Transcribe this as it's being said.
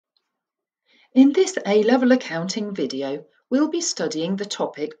In this A-level accounting video, we'll be studying the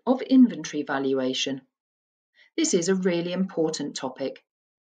topic of inventory valuation. This is a really important topic.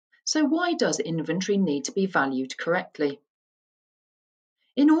 So why does inventory need to be valued correctly?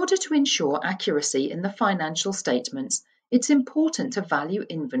 In order to ensure accuracy in the financial statements, it's important to value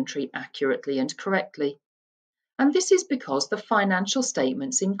inventory accurately and correctly. And this is because the financial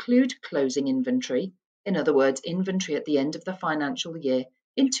statements include closing inventory, in other words, inventory at the end of the financial year,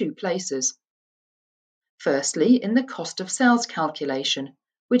 in two places. Firstly, in the cost of sales calculation,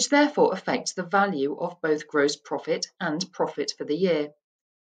 which therefore affects the value of both gross profit and profit for the year.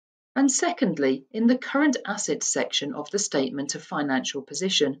 And secondly, in the current assets section of the statement of financial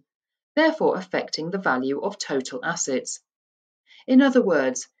position, therefore affecting the value of total assets. In other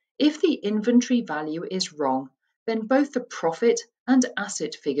words, if the inventory value is wrong, then both the profit and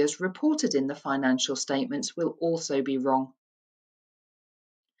asset figures reported in the financial statements will also be wrong.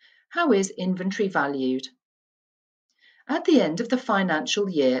 How is inventory valued? At the end of the financial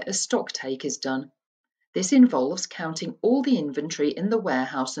year, a stocktake is done. This involves counting all the inventory in the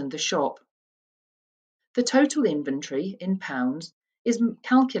warehouse and the shop. The total inventory in pounds is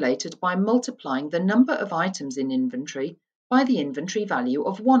calculated by multiplying the number of items in inventory by the inventory value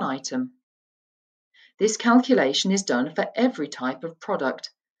of one item. This calculation is done for every type of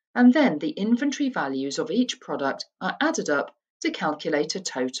product, and then the inventory values of each product are added up to calculate a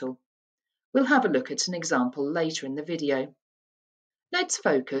total. We'll have a look at an example later in the video. Let's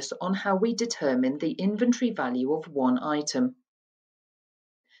focus on how we determine the inventory value of one item.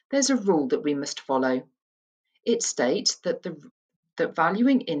 There's a rule that we must follow. It states that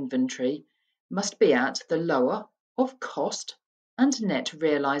valuing inventory must be at the lower of cost and net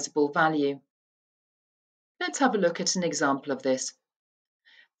realisable value. Let's have a look at an example of this.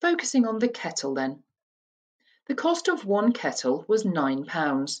 Focusing on the kettle then. The cost of one kettle was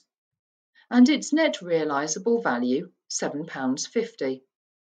 £9. And its net realisable value, £7.50.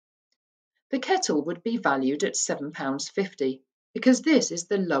 The kettle would be valued at £7.50 because this is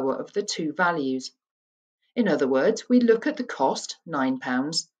the lower of the two values. In other words, we look at the cost,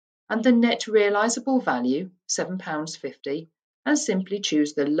 £9, and the net realisable value, £7.50, and simply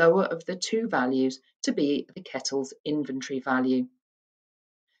choose the lower of the two values to be the kettle's inventory value.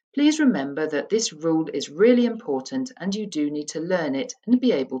 Please remember that this rule is really important and you do need to learn it and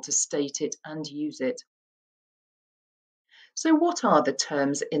be able to state it and use it. So what are the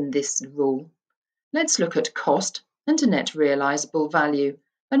terms in this rule? Let's look at cost and net realisable value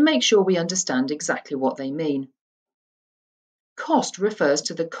and make sure we understand exactly what they mean. Cost refers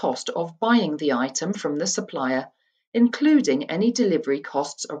to the cost of buying the item from the supplier, including any delivery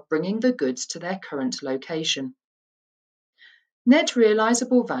costs of bringing the goods to their current location. Net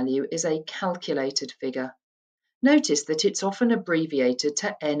realisable value is a calculated figure. Notice that it's often abbreviated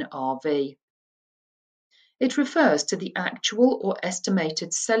to NRV. It refers to the actual or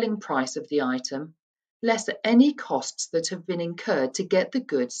estimated selling price of the item, less any costs that have been incurred to get the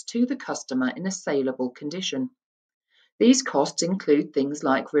goods to the customer in a saleable condition. These costs include things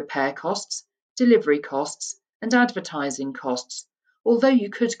like repair costs, delivery costs, and advertising costs, although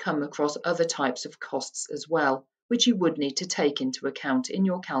you could come across other types of costs as well, which you would need to take into account in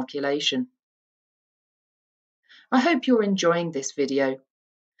your calculation. I hope you're enjoying this video.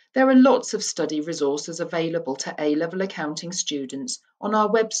 There are lots of study resources available to A-level accounting students on our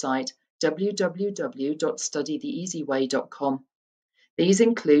website www.studytheeasyway.com. These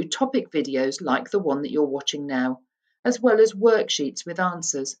include topic videos like the one that you're watching now, as well as worksheets with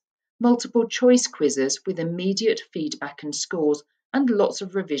answers, multiple choice quizzes with immediate feedback and scores, and lots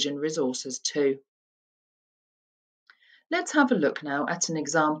of revision resources too. Let's have a look now at an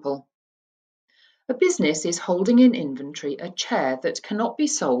example. A business is holding in inventory a chair that cannot be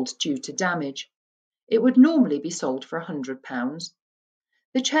sold due to damage. It would normally be sold for £100.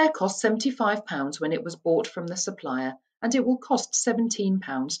 The chair cost £75 when it was bought from the supplier, and it will cost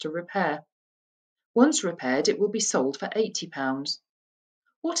 £17 to repair. Once repaired, it will be sold for £80.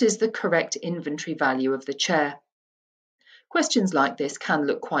 What is the correct inventory value of the chair? Questions like this can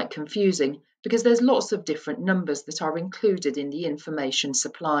look quite confusing because there's lots of different numbers that are included in the information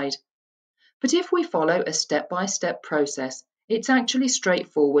supplied. But if we follow a step-by-step process, it's actually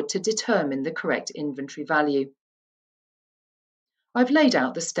straightforward to determine the correct inventory value. I've laid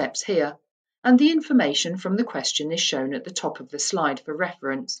out the steps here, and the information from the question is shown at the top of the slide for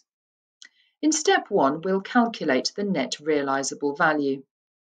reference. In step 1, we'll calculate the net realisable value.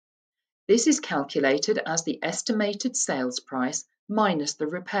 This is calculated as the estimated sales price minus the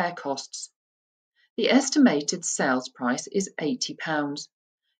repair costs. The estimated sales price is £80.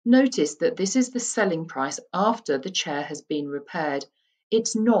 Notice that this is the selling price after the chair has been repaired.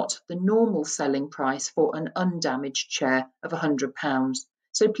 It's not the normal selling price for an undamaged chair of £100,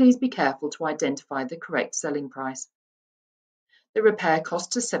 so please be careful to identify the correct selling price. The repair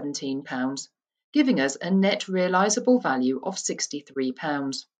costs are £17, giving us a net realisable value of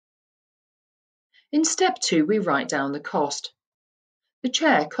 £63. In step 2, we write down the cost. The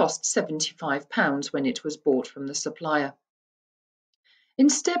chair cost £75 when it was bought from the supplier. In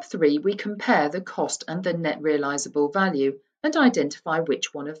step 3, we compare the cost and the net realisable value and identify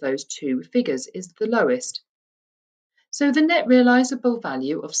which one of those two figures is the lowest. So the net realisable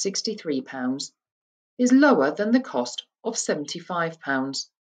value of £63 is lower than the cost of £75.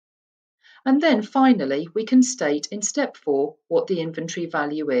 And then finally, we can state in step 4 what the inventory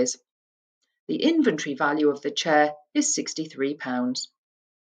value is. The inventory value of the chair is £63.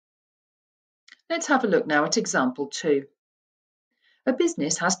 Let's have a look now at example 2. A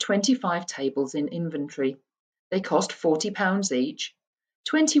business has 25 tables in inventory. They cost £40 each.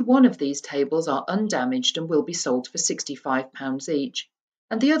 21 of these tables are undamaged and will be sold for £65 each,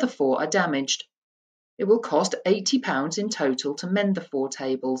 and the other 4 are damaged. It will cost £80 in total to mend the 4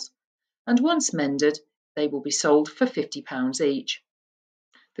 tables, and once mended, they will be sold for £50 each.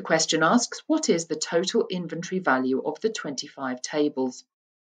 The question asks, what is the total inventory value of the 25 tables?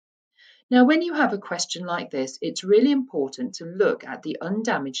 Now, when you have a question like this, it's really important to look at the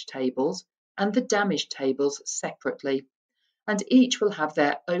undamaged tables and the damaged tables separately, and each will have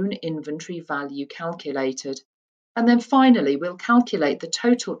their own inventory value calculated. And then finally, we'll calculate the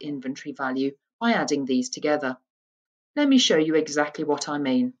total inventory value by adding these together. Let me show you exactly what I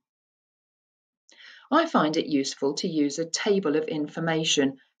mean. I find it useful to use a table of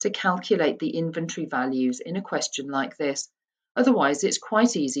information to calculate the inventory values in a question like this. Otherwise, it's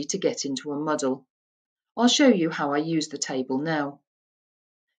quite easy to get into a muddle. I'll show you how I use the table now.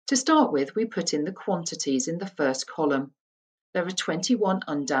 To start with, we put in the quantities in the first column. There are 21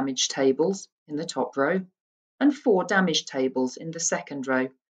 undamaged tables in the top row and 4 damaged tables in the second row,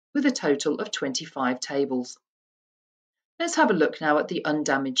 with a total of 25 tables. Let's have a look now at the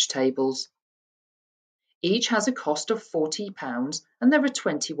undamaged tables. Each has a cost of £40 and there are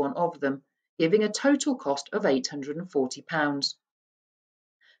 21 of them, giving a total cost of £840.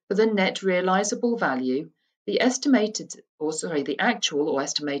 For the net realisable value, the actual or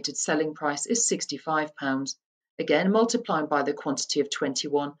estimated selling price is £65. Again, multiplied by the quantity of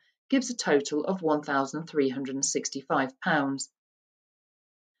 21 gives a total of £1,365.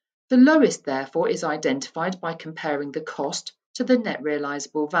 The lowest, therefore, is identified by comparing the cost to the net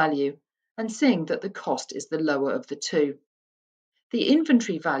realisable value and seeing that the cost is the lower of the two. The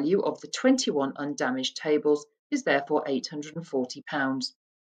inventory value of the 21 undamaged tables is therefore £840.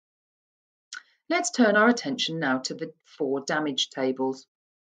 Let's turn our attention now to the 4 damaged tables.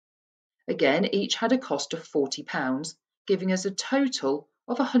 Again, each had a cost of £40, giving us a total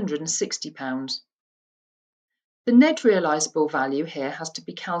of £160. The net realisable value here has to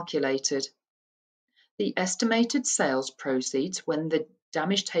be calculated. The estimated sales proceeds when the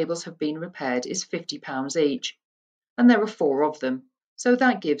damaged tables have been repaired is £50 each, and there are 4 of them, so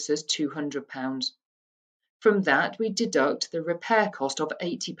that gives us £200. From that, we deduct the repair cost of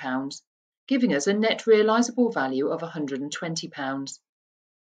 £80, giving us a net realisable value of £120.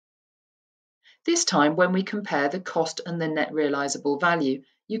 This time, when we compare the cost and the net realisable value,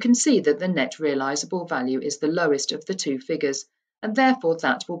 you can see that the net realisable value is the lowest of the two figures, and therefore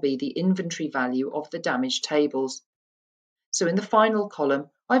that will be the inventory value of the damaged tables. So in the final column,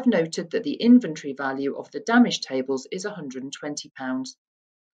 I've noted that the inventory value of the damaged tables is £120.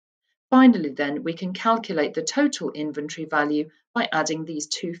 Finally then, we can calculate the total inventory value by adding these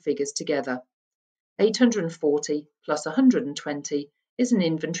two figures together. 840 plus 120 is an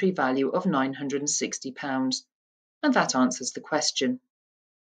inventory value of £960, and that answers the question.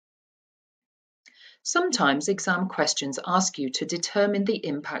 Sometimes exam questions ask you to determine the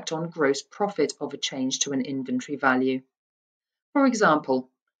impact on gross profit of a change to an inventory value. For example,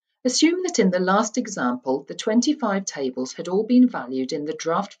 assume that in the last example, the 25 tables had all been valued in the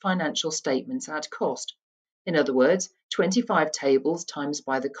draft financial statements at cost. In other words, 25 tables times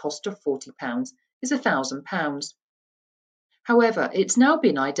by the cost of £40 is £1,000. However, it's now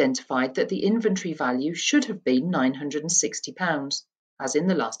been identified that the inventory value should have been £960, as in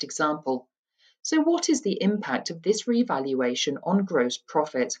the last example. So what is the impact of this revaluation on gross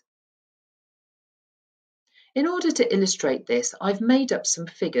profit? In order to illustrate this, I've made up some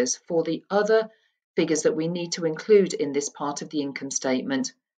figures for the other figures that we need to include in this part of the income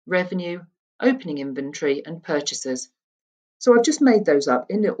statement: revenue, opening inventory, and purchases. So I've just made those up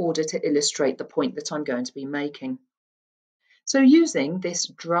in order to illustrate the point that I'm going to be making. So using this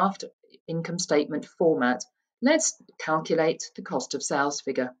draft income statement format, Let's calculate the cost of sales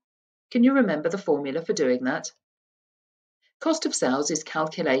figure. Can you remember the formula for doing that? Cost of sales is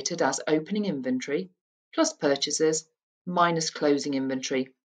calculated as opening inventory plus purchases minus closing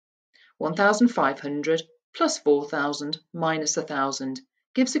inventory. 1,500 plus 4,000 minus 1,000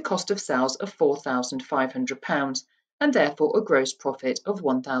 gives a cost of sales of £4,500 and therefore a gross profit of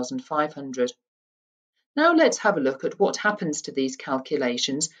 1,500. Now let's have a look at what happens to these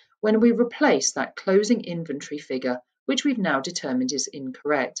calculations when we replace that closing inventory figure, which we've now determined is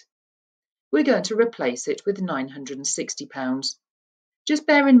incorrect. We're going to replace it with £960. Just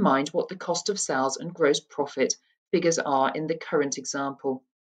bear in mind what the cost of sales and gross profit figures are in the current example.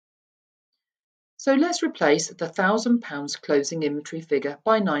 So let's replace the £1,000 closing inventory figure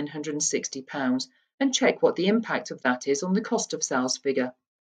by £960 and check what the impact of that is on the cost of sales figure.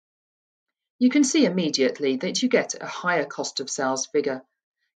 You can see immediately that you get a higher cost of sales figure,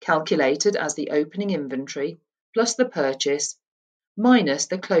 calculated as the opening inventory plus the purchase minus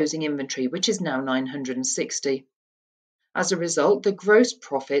the closing inventory, which is now 960. As a result, the gross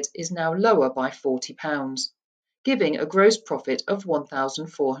profit is now lower by £40, giving a gross profit of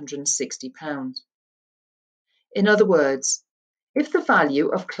 £1,460. In other words, if the value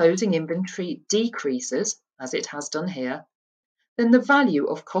of closing inventory decreases, as it has done here, then the value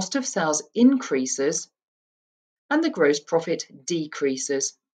of cost of sales increases and the gross profit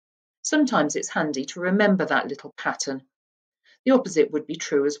decreases. Sometimes it's handy to remember that little pattern. The opposite would be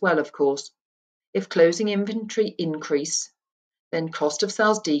true as well, of course. If closing inventory increase, then cost of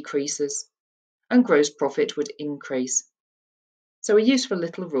sales decreases and gross profit would increase. So a useful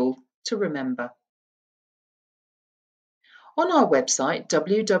little rule to remember. On our website,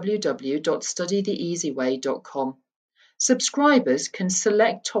 www.studytheeasyway.com, subscribers can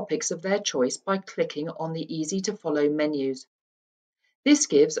select topics of their choice by clicking on the Easy to Follow menus. This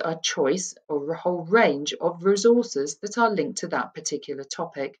gives a choice or a whole range of resources that are linked to that particular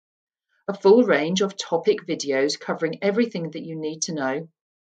topic. A full range of topic videos covering everything that you need to know,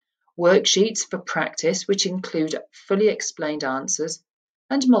 worksheets for practice which include fully explained answers,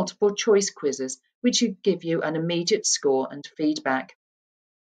 and multiple choice quizzes which give you an immediate score and feedback.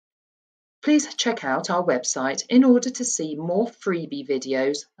 Please check out our website in order to see more freebie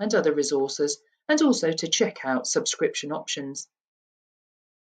videos and other resources, and also to check out subscription options.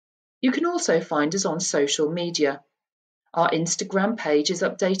 You can also find us on social media. Our Instagram page is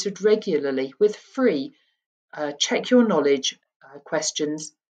updated regularly with free check your knowledge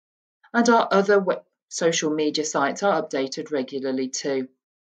questions, and our other social media sites are updated regularly too.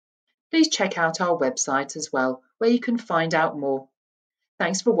 Please check out our website as well, where you can find out more.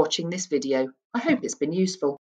 Thanks for watching this video. I hope it's been useful.